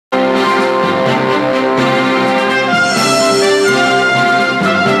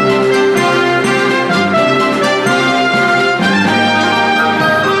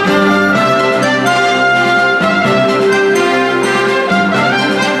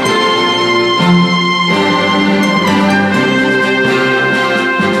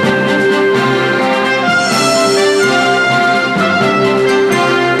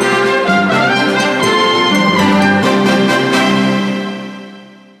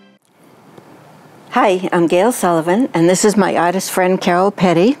Hi, I'm Gail Sullivan, and this is my artist friend, Carol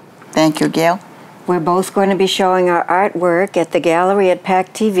Pedi. Thank you, Gail. We're both going to be showing our artwork at the gallery at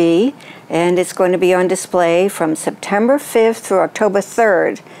PACTV, and it's going to be on display from September 5th through October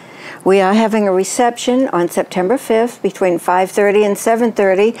 3rd. We are having a reception on September 5th between 5:30 and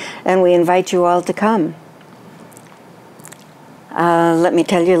 7:30, and we invite you all to come. Let me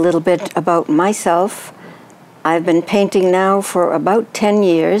tell you a little bit about myself. I've been painting now for about 10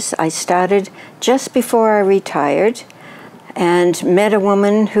 years. I started just before I retired and met a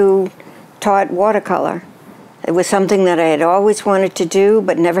woman who taught watercolor. It was something that I had always wanted to do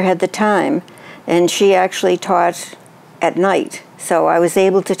but never had the time, and she actually taught at night. So I was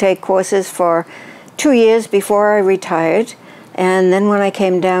able to take courses for 2 years before I retired, and then when I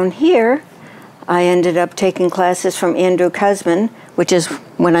came down here, I ended up taking classes from Andrew Cusman, which is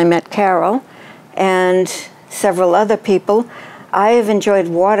when I met Carol, and several other people. I have enjoyed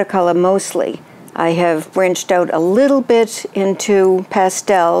watercolor mostly. I have branched out a little bit into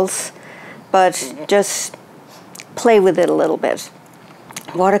pastels, but just play with it a little bit.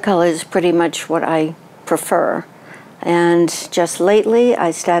 Watercolor is pretty much what I prefer. And just lately,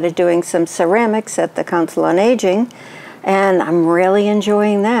 I started doing some ceramics at the Council on Aging, and I'm really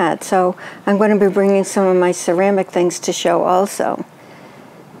enjoying that. So I'm going to be bringing some of my ceramic things to show also.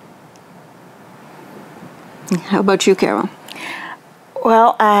 How about you, Carol?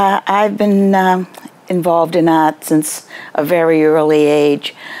 Well, I've been involved in art since a very early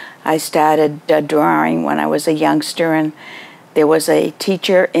age. I started drawing when I was a youngster, and there was a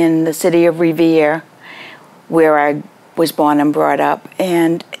teacher in the city of Revere where I was born and brought up,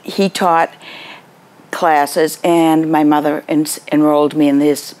 and he taught classes, and my mother enrolled me in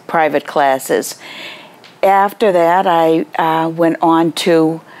his private classes. After that, I went on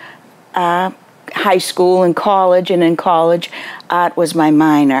to high school and college, and in college, art was my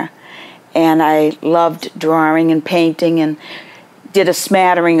minor. And I loved drawing and painting and did a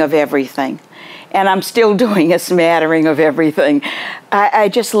smattering of everything. And I'm still doing a smattering of everything. I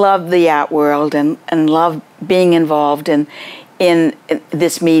just love the art world and love being involved in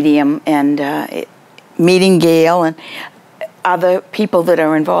this medium, and meeting Gail and other people that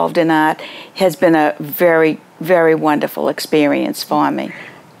are involved in art has been a very, very wonderful experience for me.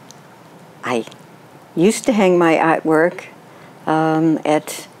 I used to hang my artwork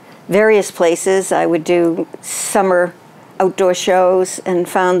at various places. I would do summer outdoor shows and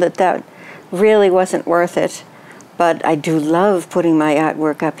found that that really wasn't worth it. But I do love putting my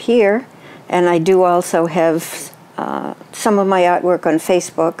artwork up here, and I do also have some of my artwork on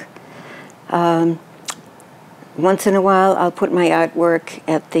Facebook. Once in a while, I'll put my artwork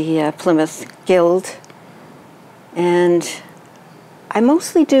at the Plymouth Guild, and I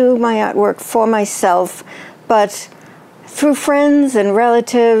mostly do my artwork for myself, but through friends and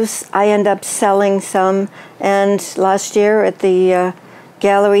relatives, I end up selling some, and last year at the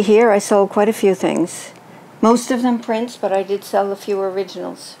gallery here, I sold quite a few things. Most of them prints, but I did sell a few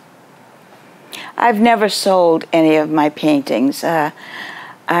originals. I've never sold any of my paintings.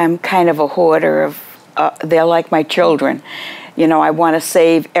 I'm kind of a hoarder of, they're like my children. You know, I want to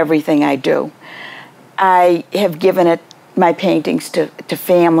save everything I do. I have given my paintings to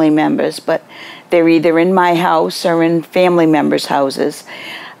family members, but they're either in my house or in family members' houses.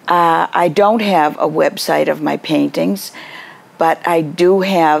 I don't have a website of my paintings, but I do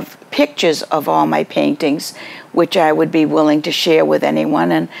have pictures of all my paintings, which I would be willing to share with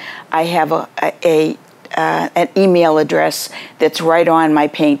anyone. And I have an email address that's right on my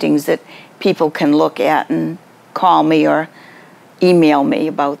paintings that people can look at and call me or email me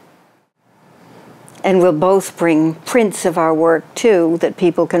about. And we'll both bring prints of our work, too, that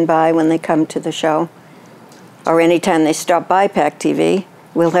people can buy when they come to the show. Or anytime they stop by PACTV,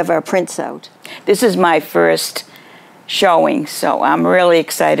 we'll have our prints out. This is my first showing, so I'm really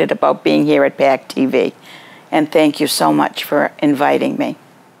excited about being here at PACTV. And thank you so much for inviting me.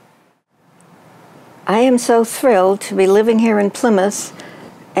 I am so thrilled to be living here in Plymouth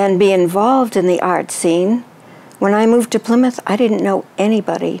and be involved in the art scene. When I moved to Plymouth, I didn't know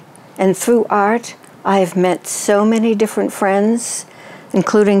anybody. And through art, I've met so many different friends,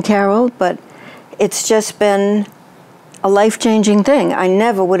 including Carol, but it's just been a life-changing thing. I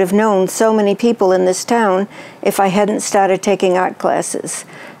never would have known so many people in this town if I hadn't started taking art classes.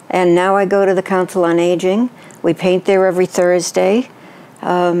 And now I go to the Council on Aging. We paint there every Thursday.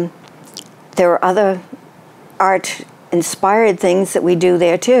 There are other art-inspired things that we do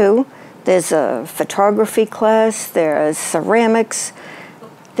there too. There's a photography class, there's ceramics.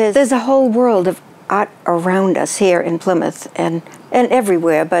 There's a whole world of art around us here in Plymouth and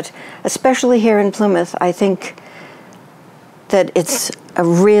everywhere, but especially here in Plymouth, I think that it's a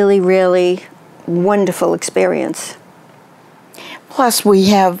really, really wonderful experience. Plus, we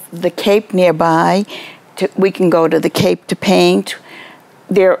have the Cape nearby. We can go to the Cape to paint.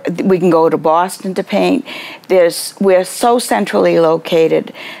 We can go to Boston to paint. We're so centrally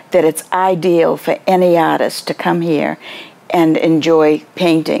located that it's ideal for any artist to come here and enjoy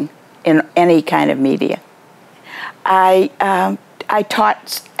painting in any kind of media. I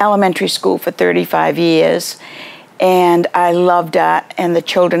taught elementary school for 35 years, and I loved art, and the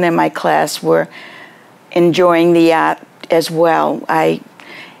children in my class were enjoying the art as well. I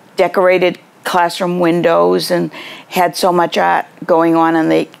decorated classroom windows and had so much art going on in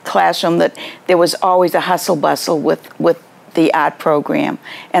the classroom that there was always a hustle bustle with the art program,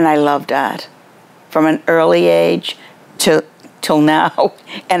 and I loved art from an early age till now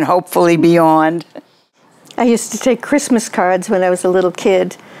and hopefully beyond. I used to take Christmas cards when I was a little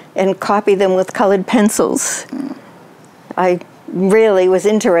kid and copy them with colored pencils. I really was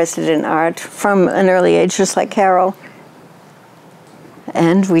interested in art from an early age, just like Carol.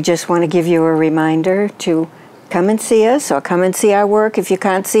 And we just want to give you a reminder to come and see us, or come and see our work if you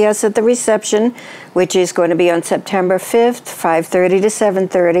can't see us at the reception, which is going to be on September 5th, 5:30 to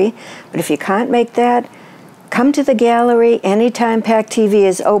 7:30. But if you can't make that, come to the gallery anytime PACTV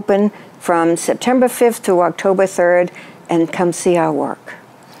is open from September 5th to October 3rd, and come see our work.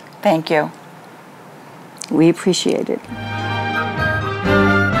 Thank you. We appreciate it.